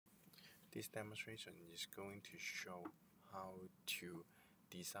This demonstration is going to show how to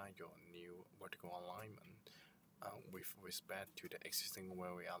design your new vertical alignment with respect to the existing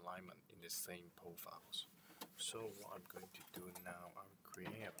vertical alignment in the same profiles. So what I'm going to do now, I'll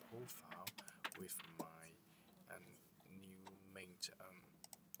create a profile with my new main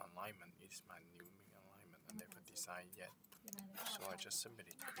alignment. It's my new main alignment. I never designed yet, so I just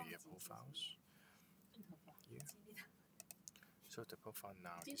simply create profiles here. So the profile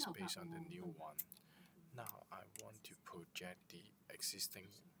now is based on the new one. Now I want to project the existing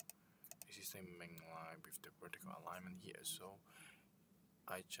main line with the vertical alignment here. So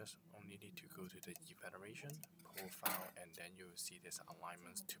I just only need to go to the evaluation profile, and then you will see this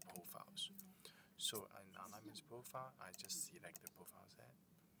alignments to profiles. So in alignments profile, I just select the profile set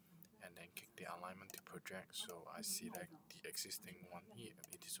and then click the alignment to project. So I select the existing one here.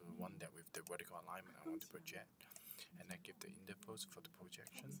 It is the one that with the vertical alignment I want to project, and I give the intervals for the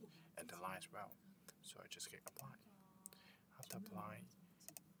projection and the line as well. So I just click apply. After apply,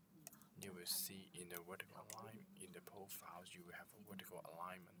 you will see in the vertical alignment, in the profiles, you will have a vertical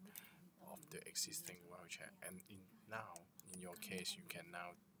alignment of the existing wheelchair. And now, in your case, you can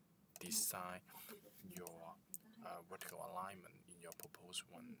now design your vertical alignment in your proposed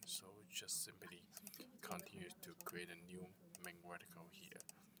one. So just simply continue to create a new main vertical here.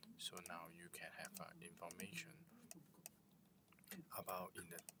 So now you can have information about in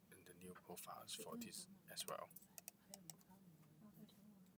the new profiles for this as well.